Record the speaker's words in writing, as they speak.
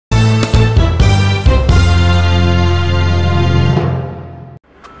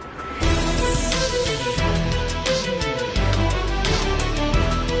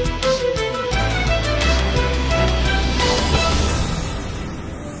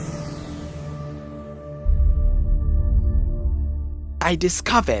I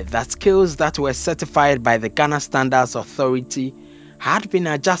discovered that scales that were certified by the Ghana Standards Authority had been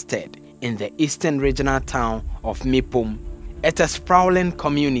adjusted in the eastern regional town of Mipum. It's a sprawling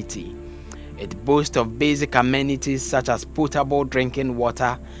community. It boasts of basic amenities such as potable drinking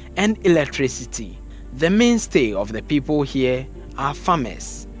water and electricity. The mainstay of the people here are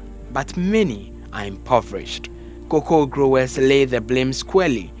farmers, but many are impoverished. Cocoa growers lay the blame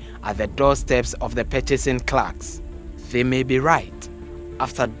squarely at the doorsteps of the purchasing clerks. They may be right.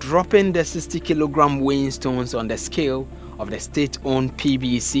 After dropping the 60-kilogram weighing stones on the scale of the state-owned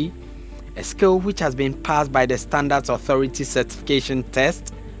PBC, a scale which has been passed by the Standards Authority certification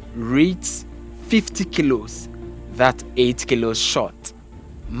test, reads 50 kilos, that 8 kilos short.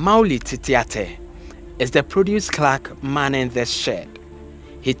 Mauli Titiate is the produce clerk manning this shed.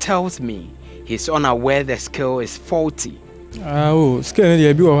 He tells me he's unaware the scale is faulty. Scale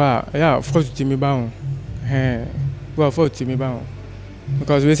yeah, 40 me bound. Well, 40 me bound.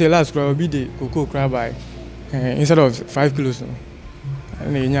 Because we say last crab be the cocoa crab by instead of 5 kilos.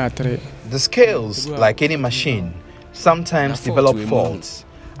 The scales, like any machine, sometimes develop faults.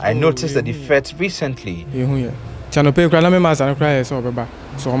 I noticed the defect recently.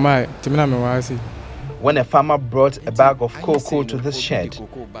 When a farmer brought a bag of cocoa to this shed,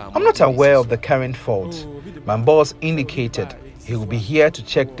 I'm not aware of the current fault. My boss indicated he will be here to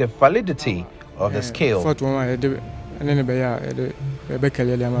check the validity of the scale.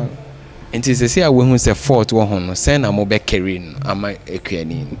 And is say when who say fault one send a mobile carrying am I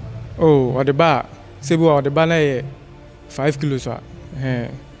equaning. Oh, or the bar, Cebu or the banner 5 kilos.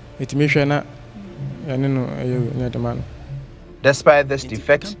 It may share not, the man. Despite this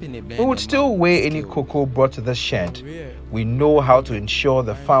defect, we would still weigh any cocoa brought to the shed. We know how to ensure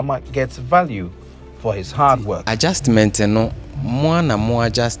the farmer gets value for his hard work. Adjustment no more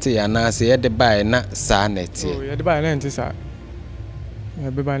adjust and I say the buy not sanet.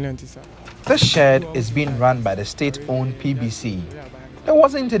 This shed is being run by the state-owned PBC. There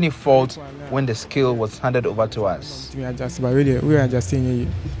wasn't any fault when the scale was handed over to us. We are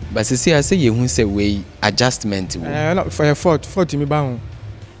adjusting. But see, I say you won't say way adjustment. Not for a 40 me bound.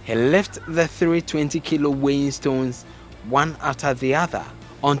 He left the 320-kilo weighing stones one after the other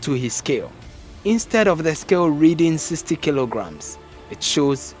onto his scale. Instead of the scale reading 60 kilograms, it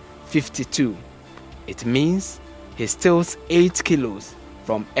shows 52. It means he steals 8 kilos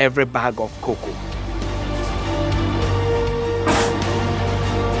from every bag of cocoa.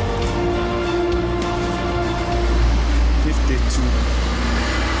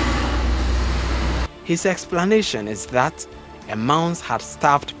 His explanation is that a mouse had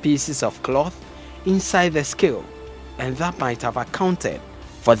stuffed pieces of cloth inside the scale, and that might have accounted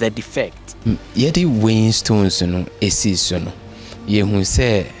for the defect. Yeti weighing stones no esis no. Ye hu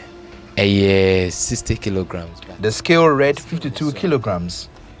say 60 kilograms. The scale read 52 kilograms.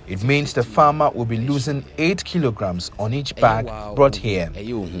 It means the farmer will be losing 8 kilograms on each bag brought here.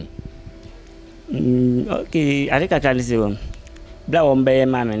 Okay, I think I can listen. Black one by a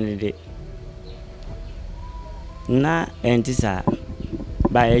man in the day. Na entisa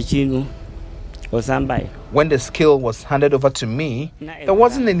by a chino or somebody. When the scale was handed over to me, there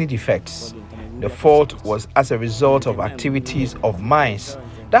wasn't any defects. The fault was as a result of activities of mice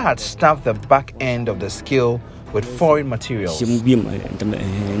that had stuffed the back end of the scale with foreign materials.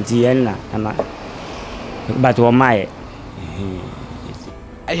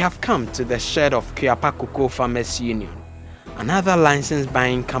 I have come to the shed of Kuapa Cocoa Farmers Union, another license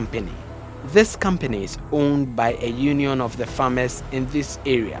buying company. This company is owned by a union of the farmers in this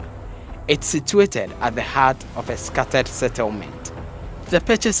area. It's situated at the heart of a scattered settlement. The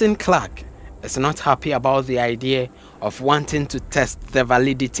purchasing clerk is not happy about the idea of wanting to test the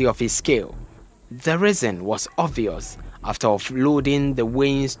validity of his scale. The reason was obvious after offloading the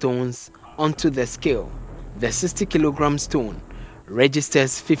weighing stones onto the scale. The 60-kilogram stone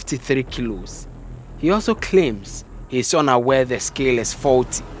registers 53 kilos. He also claims he is unaware the scale is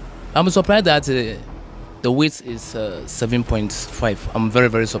faulty. I'm surprised that the weight is 7.5. I'm very,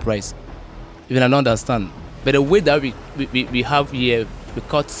 very surprised. Even I don't understand. But the weight that we have here, we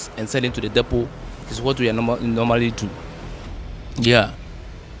cut and send it to the depot, is what we normally do. Yeah.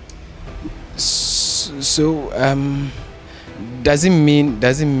 So, does it mean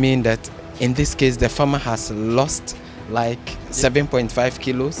that in this case the farmer has lost like 7.5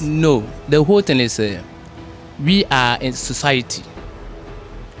 kilos? No. The whole thing is we are in society.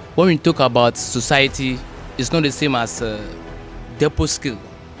 When we talk about society, it's not the same as depot scale.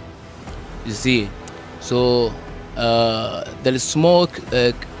 You see, so there is small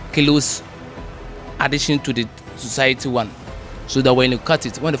kilos addition to the society one, so that when you cut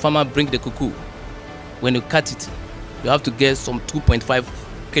it, when the farmer bring the cocoa, when you cut it, you have to get some 2.5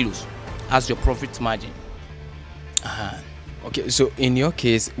 kilos as your profit margin. Okay, so in your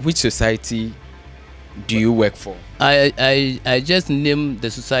case, which society do you work for? I just named the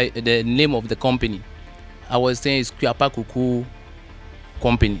society, the name of the company. I was saying it's Kuyapa Cocoa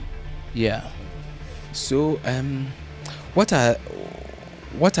Company. Yeah. So what are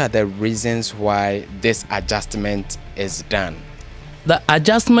the reasons why this adjustment is done? The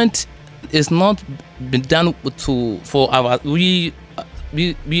adjustment is not been done for our we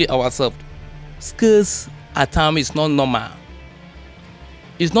ourselves. Skills at times is not normal.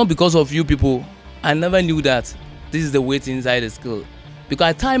 It's not because of you people. I never knew that this is the weight inside the skill. Because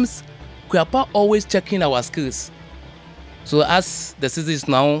at times, Kuyapa always checking our skills. So as the season is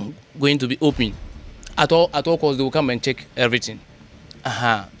now going to be open, at all costs they will come and check everything.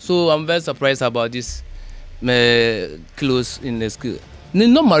 So I'm very surprised about this kilos in the skill.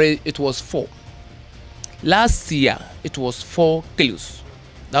 Normally it was 4. Last year it was 4 kilos.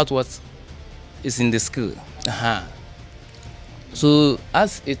 That's what is in the skill. So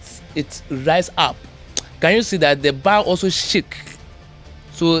as it rise up, can you see that the bar also shake?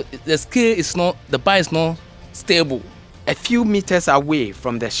 So the scale is not, the bar is not stable. A few meters away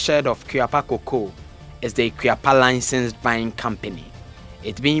from the shed of Kuyapa Cocoa is the Kuyapa licensed buying company.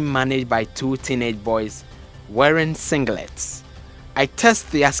 It's being managed by 2 teenage boys wearing singlets. I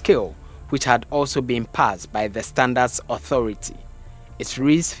test their skill, which had also been passed by the Standards Authority. It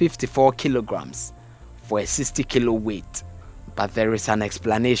reads 54 kilograms for a 60 kilo weight, but there is an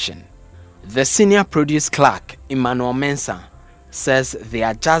explanation. The senior produce clerk, Emmanuel Mensah, says they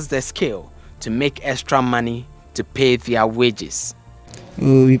adjust the scale to make extra money to pay their wages.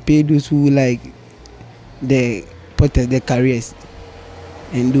 We pay those who like the potters, the carriers,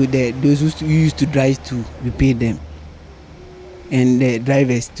 and those who used to drive too, we pay them, and the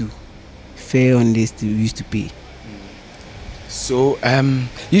drivers too. Fair on this we used to pay. So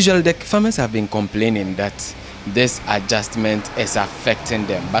usually the farmers have been complaining that this adjustment is affecting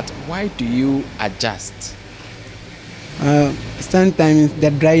them, but why do you adjust? Sometimes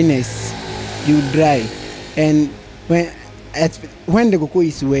the dryness, you dry, and when the cocoa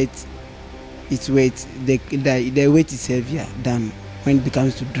is wet, the weight is heavier than when it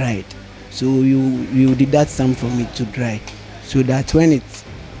becomes to dried. So you deduct some from it to dry, so that when it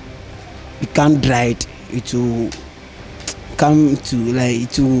become dried, it will come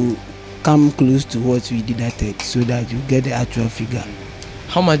close to what we deducted, so that you get the actual figure.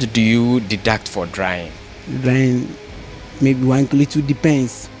 How much do you deduct for drying? Drying, maybe 1 kilo. It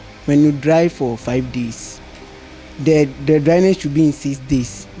depends. When you dry for 5 days, the dryness should be in 6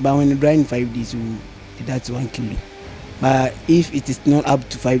 days, but when you dry in 5 days, you deduct 1 kilo. But if it is not up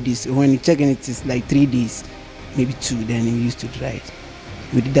to 5 days, when you check and it is like 3 days, maybe 2, then you used to dry it.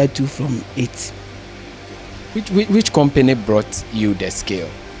 We did that 2 from 8. Which company brought you the scale?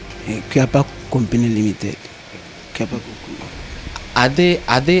 Kuyapa Company Limited. Kuyapa Cocoa.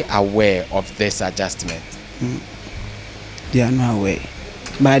 Are they aware of this adjustment? They are not aware,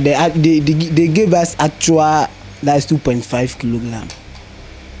 but they gave us actual, that's 2.5 kilogram.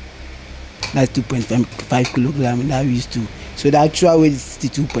 That's 2.5 kilogram that we used to. So the actual weight is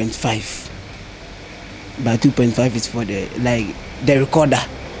 2.5, but 2.5 is for the recorder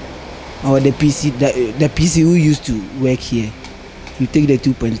or the PC. The PC who used to work here, you take the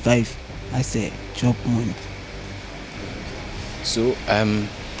 2.5 as a job money. So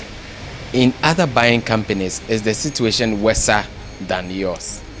in other buying companies, is the situation worse than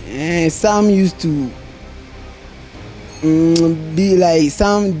yours? Some used to be like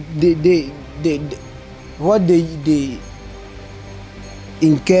some what they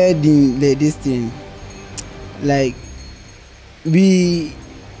incurred in this thing, like we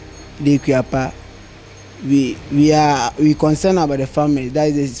the Kuyapa, we concerned about the farmers. That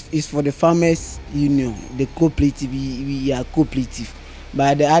is for the farmers union, the cooperative. We are cooperative,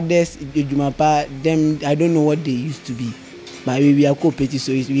 but the others, the Jumapa, them, I don't know what they used to be, but we are cooperative,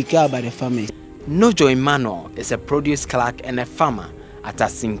 so we care about the farmers. Nojo Emmanuel is a produce clerk and a farmer at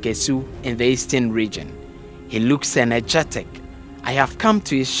Asinkesu in the eastern region. He looks energetic. I have come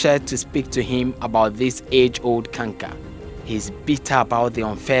to his shed to speak to him about this age-old canker. He's bitter about the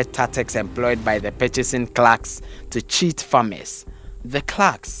unfair tactics employed by the purchasing clerks to cheat farmers. The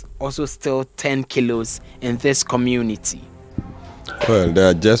clerks also steal 10 kilos in this community. Well, the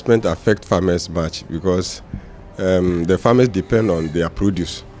adjustment affects farmers much because the farmers depend on their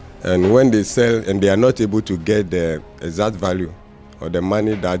produce. And when they sell and they are not able to get the exact value or the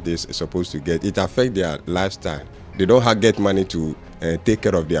money that they're supposed to get, it affects their lifestyle. They don't get money to take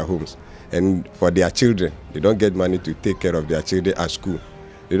care of their homes. And for their children, they don't get money to take care of their children at school.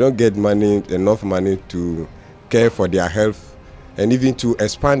 They don't get enough money to care for their health, and even to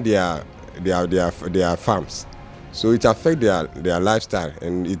expand their farms. So it affects their lifestyle,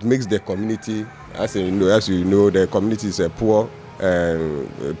 and it makes the community, as you know, the community is a poor,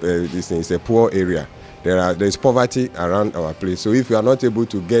 this is a poor area. There's poverty around our place. So if we are not able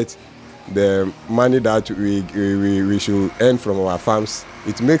to get the money that we should earn from our farms,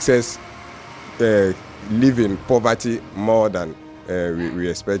 it makes us live in poverty more than we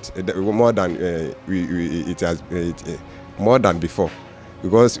expect, more than more than before,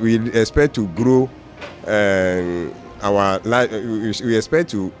 because we expect to grow our life. We expect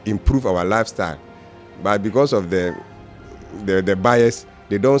to improve our lifestyle, but because of the bias,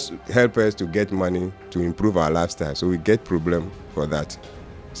 they don't help us to get money to improve our lifestyle. So we get problem for that.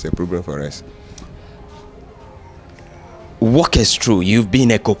 It's a problem for us. Walk us through. You've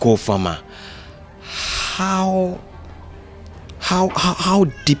been a cocoa farmer. How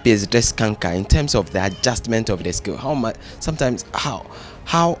deep is this canker in terms of the adjustment of the scale? How much? Sometimes how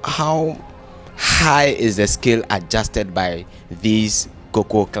high is the scale adjusted by these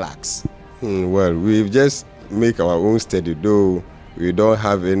cocoa clerks? Well, we've just make our own study, though we don't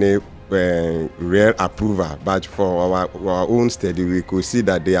have any real approval. But for our own study, we could see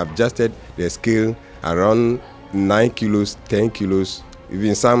that they have adjusted the scale around 9 kilos, 10 kilos,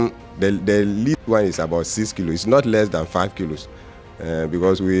 even some. The least one is about 6 kilos. It's not less than 5 kilos,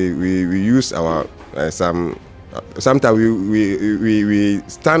 because we use our sometimes we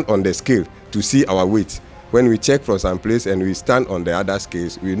stand on the scale to see our weight. When we check from some place and we stand on the other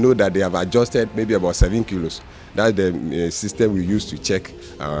scales, we know that they have adjusted maybe about 7 kilos. That's the system we use to check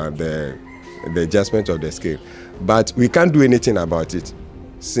the adjustment of the scale. But we can't do anything about it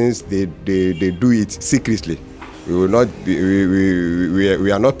since they do it secretly. We will not be,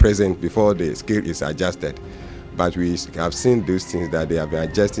 we are not present before the scale is adjusted, but we have seen those things that they have been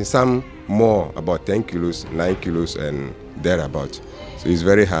adjusting, some more about 10 kilos, 9 kilos and thereabout. So it's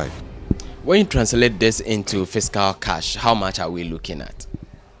very high. When you translate this into fiscal cash, how much are we looking at?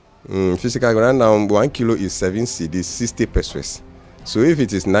 Physical right now, 1 kilo is 7 cedis, 60 pesos. So if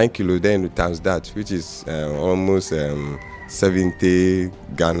it is 9 kilos, then it times that, which is almost 70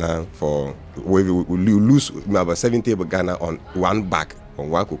 Ghana for, we lose about 70 Ghana on one bag, on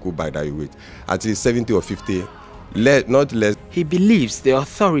one cocoa bag that you weight. At least 70 or 50, not less. He believes the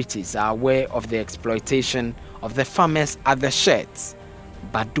authorities are aware of the exploitation of the farmers at the sheds,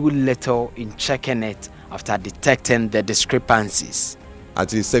 but do little in checking it after detecting the discrepancies.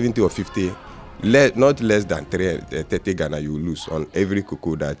 At least 70 or 50, not less than 30 Ghana you lose on every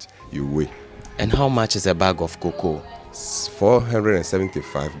cocoa that you weigh. And how much is a bag of cocoa?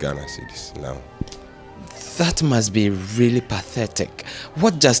 475 Ghana cedis now. That must be really pathetic.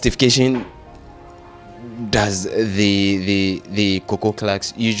 What justification does the cocoa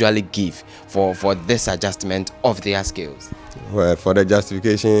clerks usually give for this adjustment of their scales? Well, for the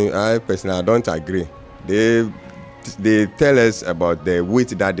justification, I personally don't agree. They tell us about the weight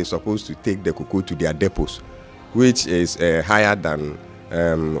that they're supposed to take the cocoa to their depots, which is higher than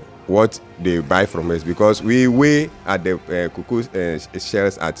what they buy from us, because we weigh at the cocoa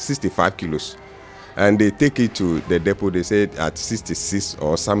shells at 65 kilos, and they take it to the depot, they say at 66,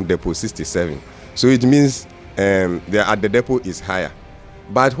 or some depot 67. So it means at the depot is higher.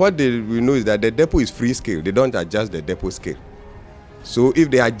 But what we know is that the depot is free scale. They don't adjust the depot scale. So if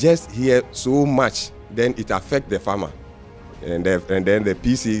they adjust here so much, then it affects the farmer, and then the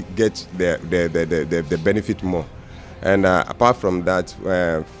PC gets the benefit more. And apart from that,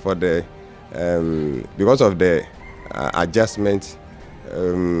 for the because of the adjustment,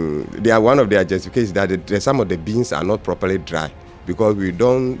 they are one of the justifications that some of the beans are not properly dry, because we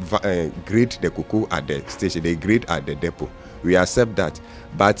don't grade the cocoa at the station, they grade at the depot. We accept that,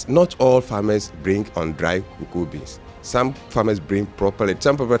 but not all farmers bring on dry cocoa beans. Some farmers bring properly.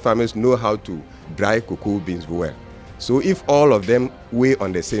 Some farmers know how to dry cocoa beans well. So if all of them weigh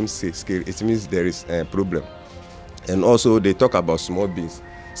on the same scale, it means there is a problem. And also they talk about small beans.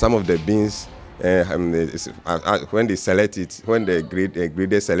 Some of the beans, when they select it, when the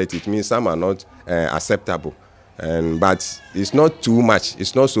grader select it, means some are not acceptable. But it's not too much.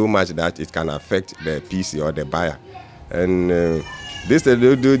 It's not so much that it can affect the PC or the buyer. And those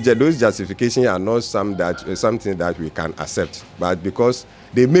justifications are not something that we can accept. But because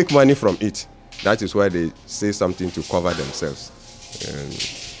they make money from it, that is why they say something to cover themselves.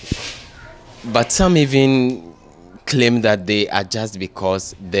 But some even claim that they adjust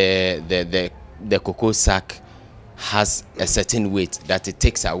because the cocoa sack has a certain weight that it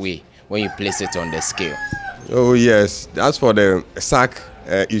takes away when you place it on the scale. Oh yes, as for the sack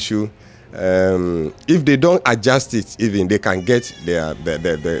issue, if they don't adjust it, even they can get the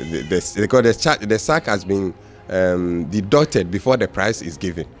sack has been deducted before the price is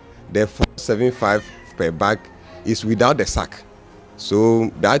given. The 475 per bag is without the sack.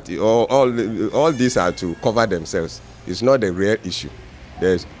 So that all these are to cover themselves. It's not the real issue.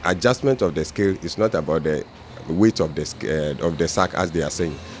 The adjustment of the scale is not about the weight of the sack, as they are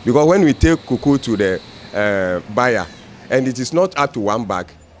saying. Because when we take cocoa to the buyer and it is not up to 1 bag,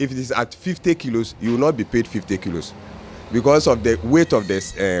 if it is at 50 kilos, you will not be paid 50 kilos. Because of the weight of the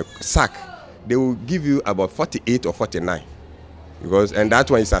sack, they will give you about 48 or 49. And that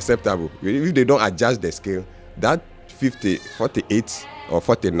one is acceptable. If they don't adjust the scale, that 50, 48 or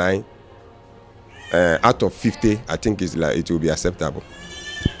 49 out of 50, I think it will be acceptable.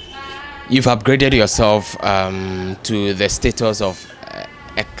 You've upgraded yourself to the status of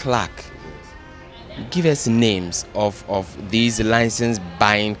a clerk. Give us names of these licensed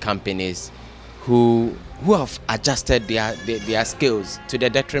buying companies who have adjusted their skills to the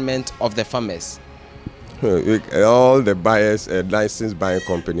detriment of the farmers. All the buyers, licensed buying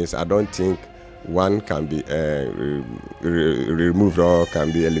companies, I don't think one can be removed or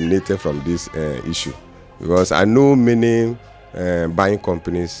can be eliminated from this issue. Because I know many buying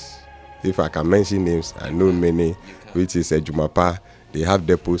companies, if I can mention names, I know many, which is Jumapa. They have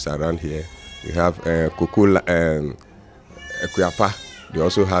depots around here. We have Cocoa Ekuyapa. They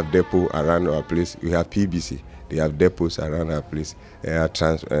also have depot around our place. We have PBC. They have depots around our place.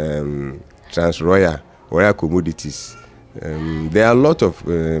 Trans Royal Commodities. There are a lot of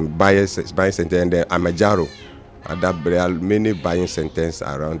buying centers, and Amajaro. There are many buying centers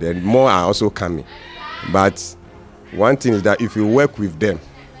around there. More are also coming. But one thing is that if you work with them,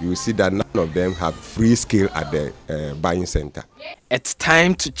 you will see that none of them have free scale at the buying center. It's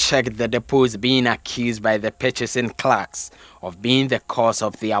time to check the depots being accused by the purchasing clerks of being the cause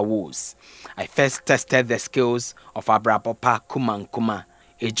of their woes. I first tested the skills of Abrapopa, Kumankuma,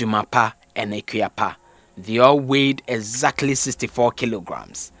 Ejumapa, and Ekuyapa. They all weighed exactly 64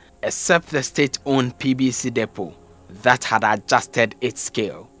 kilograms, except the state-owned PBC depot that had adjusted its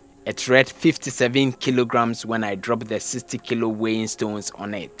scale. It read 57 kilograms when I dropped the 60 kilo weighing stones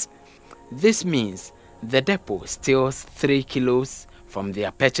on it. This means the depot steals 3 kilos from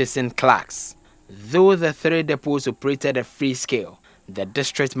their purchasing clerks. Though the 3 depots operated a free scale, the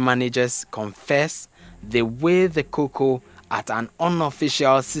district managers confess they weigh the cocoa at an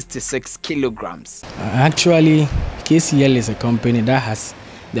unofficial 66 kilograms. Actually, KCL is a company that has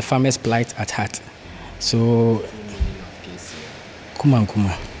the farmers' plight at heart. So,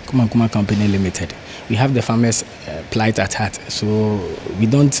 Kumankuma Company Limited. We have the farmers' plight at heart. So we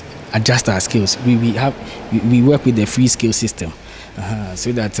don't adjust our skills. We work with the free scale system,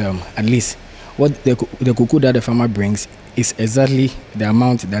 so that at least what the cocoa that the farmer brings is exactly the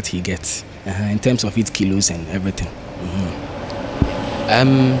amount that he gets in terms of its kilos and everything.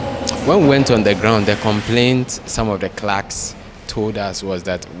 When we went on the ground, the complaint some of the clerks told us was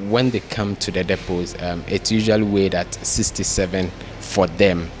that when they come to the depots, it's usually weighed at 67 for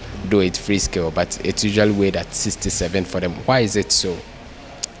them, though it's free scale, but it's usually weighed at 67 for them. Why is it so?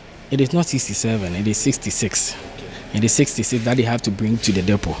 It is not 67, it is 66. It is 66 that they have to bring to the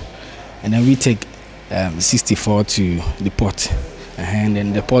depot. And then we take 64 to the port. And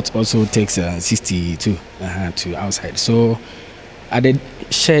then the port also takes 62 to outside. So at the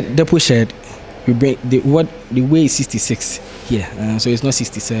depot shed, we bring the weight is 66 here, so it's not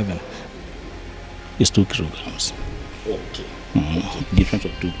 67. It's 2 kilograms. Okay. Difference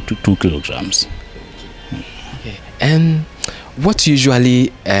of 2 kilograms. Okay. And what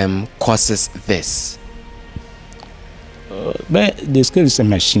usually causes this? But the scale is a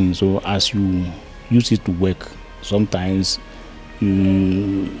machine, so as you use it to work, sometimes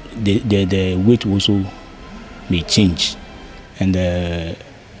the weight also may change. And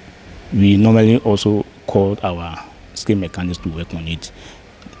we normally also call our scale mechanics to work on it.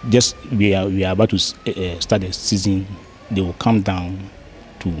 Just we are about to start the season, they will come down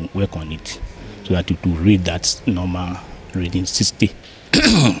to work on it, so that to read that normal reading 60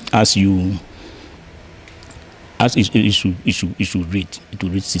 as it should read, it will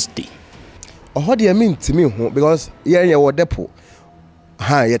read 60. What do you mean to me? Because you depot,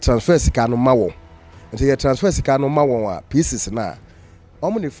 you transfer sikano mawo, until you transfer sikano mawo pieces now.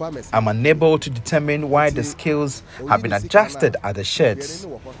 I'm unable to determine why the scales have been adjusted at the sheds.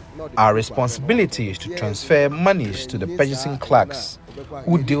 Our responsibility is to transfer monies to the purchasing clerks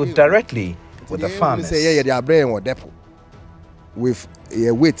who deal directly with the farmers. With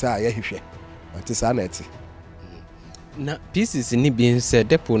a weight,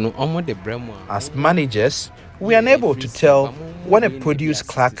 as managers, we are unable to tell when a produce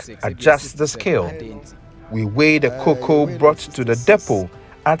clerk adjusts the scale. We weigh the cocoa brought to the depot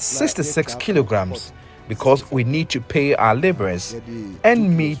at 66 kilograms because we need to pay our laborers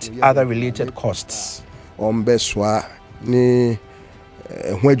and meet other related costs. Ombeswa ni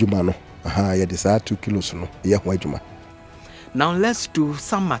hwejuma no. Ya desa 2 kilos no. Ya hwejuma. Now let's do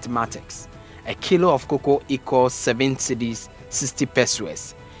some mathematics. A kilo of cocoa equals 7 cedis, 60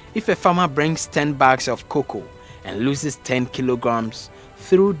 pesos. If a farmer brings 10 bags of cocoa and loses 10 kilograms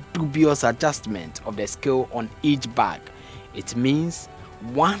through dubious adjustment of the scale on each bag, it means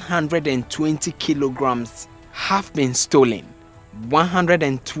 120 kilograms have been stolen.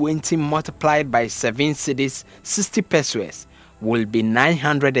 120 multiplied by 7 cedis, 60 pesos, will be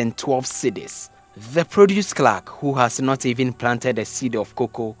 912 cedis. The produce clerk, who has not even planted a seed of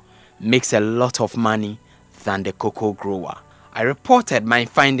cocoa, makes a lot of money than the cocoa grower. I reported my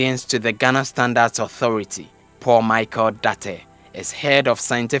findings to the Ghana Standards Authority. Paul Michael Date is head of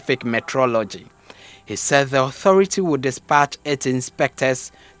scientific metrology. He said the authority would dispatch its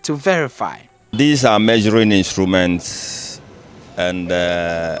inspectors to verify. These are measuring instruments, and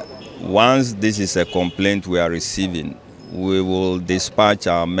once this is a complaint we are receiving, we will dispatch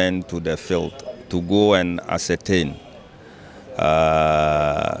our men to the field to go and ascertain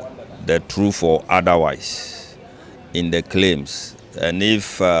the truth or otherwise in the claims. And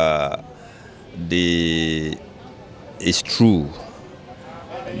if is true,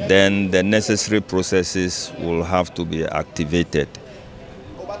 then the necessary processes will have to be activated.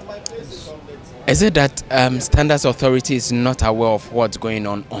 Is it that Standards Authority is not aware of what's going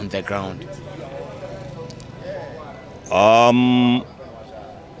on the ground? I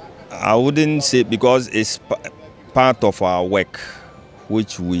wouldn't say, because it's part of our work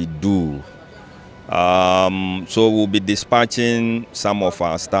which we do. So we'll be dispatching some of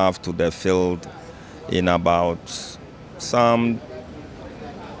our staff to the field in about some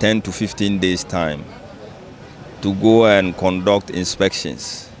 10 to 15 days time to go and conduct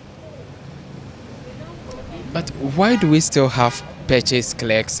inspections. But why do we still have purchase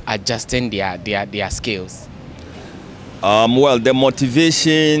clerks adjusting their scales? Well, the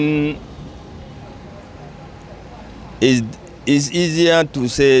motivation is easier to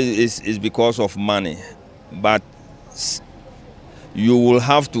say is because of money, but you will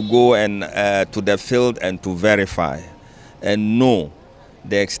have to go and to the field and to verify and know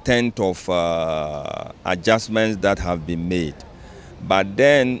the extent of adjustments that have been made. But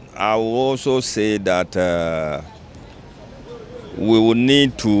then I will also say that we will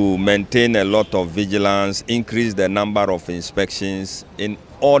need to maintain a lot of vigilance, increase the number of inspections in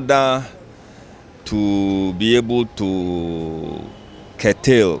order to be able to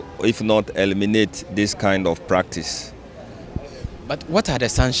curtail, if not eliminate, this kind of practice. But what are the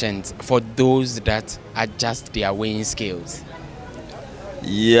sanctions for those that adjust their weighing scales?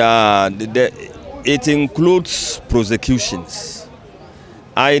 Yeah, it includes prosecutions.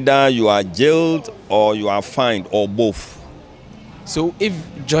 Either you are jailed or you are fined, or both. So if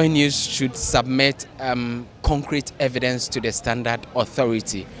Joynews should submit concrete evidence to the Standard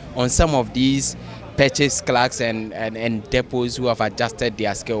Authority on some of these purchase clerks and depots who have adjusted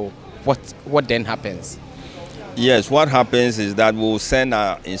their scale, what then happens? Yes, what happens is that we'll send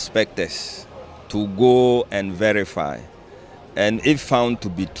our inspectors to go and verify. And if found to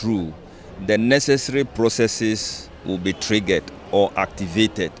be true, the necessary processes will be triggered or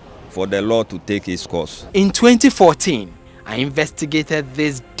activated for the law to take its course. In 2014, I investigated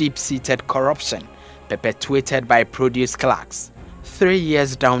this deep-seated corruption perpetuated by produce clerks. 3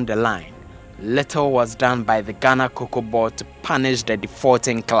 years down the line, little was done by the Ghana Cocoa Board to punish the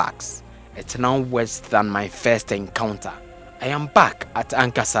defaulting clerks. It's now worse than my first encounter. I am back at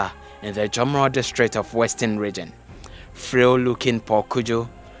Ankasa in the Jomro district of Western Region. Frail-looking Paul Kujo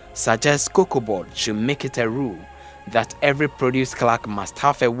suggests Cocoa Board should make it a rule that every produce clerk must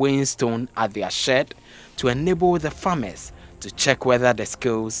have a weighing stone at their shed to enable the farmers to check whether the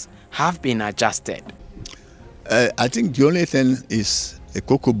scales have been adjusted. I think the only thing is a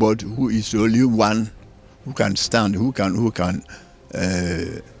Cocoa Board who is the only one who can stand, who can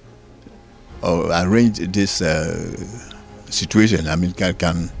arrange this situation. I mean,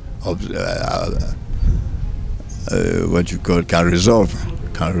 can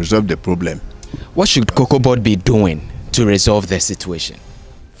resolve the problem. What should Cocoa Board be doing to resolve the situation?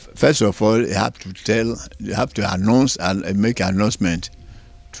 First of all, you have to announce and make an announcement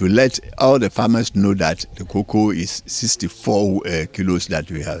to let all the farmers know that the cocoa is 64 kilos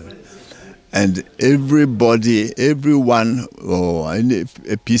that we have. And everyone or any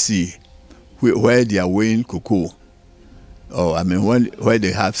PC where they are weighing cocoa, or I mean where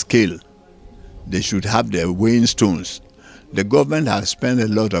they have scale, they should have their weighing stones. The government has spent a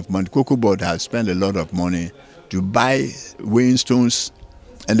lot of money, Cocoa Board has spent a lot of money to buy weighing stones,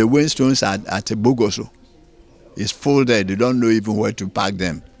 and the weighing stones are at Bogoso. It's full there. They don't know even where to park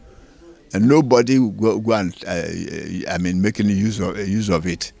them, and nobody go and making use of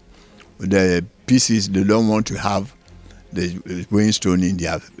it. The PCs, they don't want to have the weighing stone in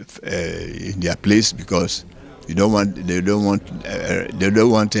their place because they don't want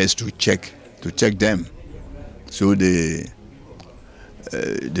us to check them. So they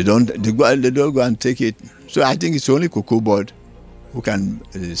don't go and take it. So I think it's only Cocoa Board who can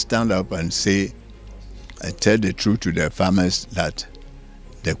stand up and say and tell the truth to the farmers that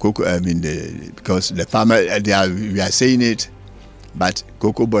the cocoa, because the farmer we are saying it, but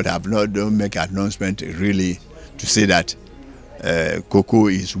Cocoa Board don't make an announcement really to say that cocoa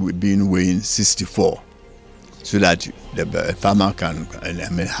is being weighed 64, so that the farmer can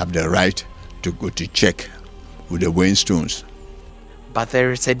have the right to go to check with the weighing stones. But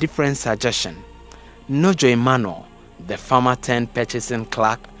there is a different suggestion. Nojo Emmanuel, the farmer turned purchasing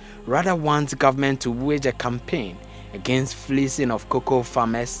clerk, rather wants government to wage a campaign against fleecing of cocoa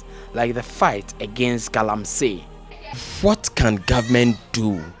farmers like the fight against galamsey. What can government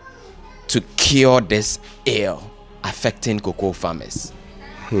do to cure this ill affecting cocoa farmers?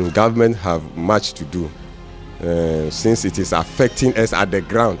 Government have much to do. Since it is affecting us at the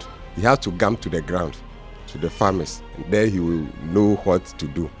ground, he has to come to the ground, to the farmers, and there he will know what to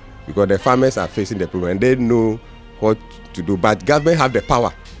do. Because the farmers are facing the problem and they know what to do. But government have the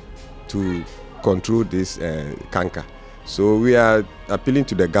power to control this canker. So we are appealing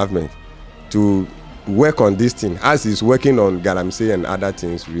to the government to work on this thing. As he's working on galamsey and other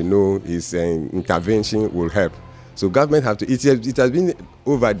things, we know his intervention will help. So government have to, it has been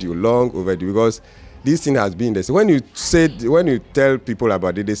overdue, long overdue, because this thing has been there. So when you tell people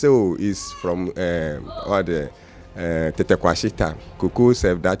about it, they say, oh, it's from Tetekwashita. Cocoa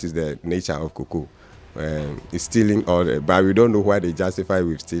self, that is the nature of cocoa. It's stealing all, but we don't know why they justify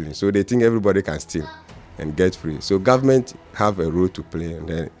with stealing. So they think everybody can steal and get free. So government have a role to play, and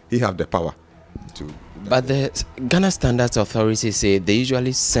then he have the power to. But the Ghana Standards Authority say they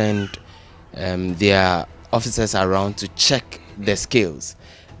usually send their officers around to check the scales.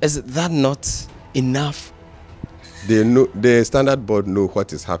 Is that not enough? They know, the Standard Board know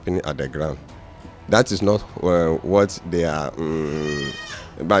what is happening at the ground. That is not what they are.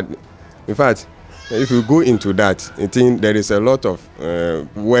 But in fact, if you go into that, I think there is a lot of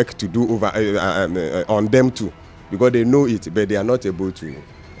work to do over on them too, because they know it, but they are not able to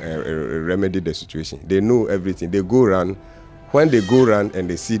remedy the situation. They know everything. They go around. When they go around and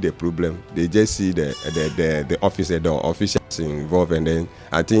they see the problem, they just see the officer, the officials involved, and then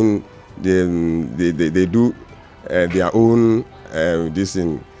I think they do their own this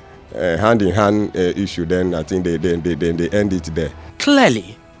in hand-in-hand issue. Then I think they end it there.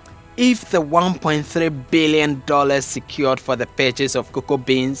 Clearly, if the $1.3 billion secured for the purchase of cocoa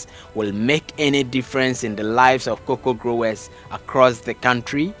beans will make any difference in the lives of cocoa growers across the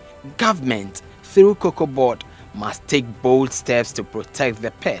country, government, through Cocoa Board, must take bold steps to protect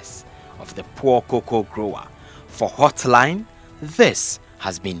the purse of the poor cocoa grower. For Hotline, this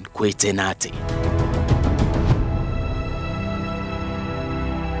has been Kwetenati.